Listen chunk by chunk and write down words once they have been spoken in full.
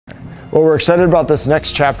Well, we're excited about this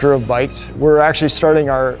next chapter of Biked. We're actually starting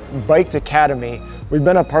our Biked Academy. We've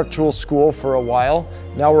been a Park Tools school for a while.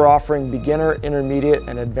 Now we're offering beginner, intermediate,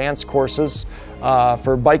 and advanced courses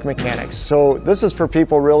for bike mechanics. So this is for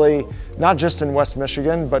people really, not just in West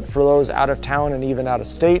Michigan, but for those out of town and even out of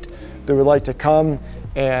state that would like to come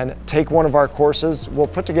and take one of our courses. We'll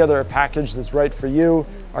put together a package that's right for you.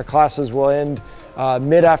 Our classes will end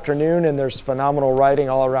mid-afternoon, and there's phenomenal riding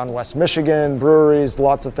all around West Michigan, breweries,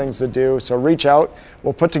 lots of things to do. So reach out.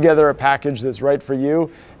 We'll put together a package that's right for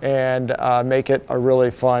you and make it a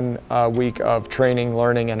really fun week of training,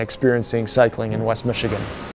 learning, and experiencing cycling in West Michigan.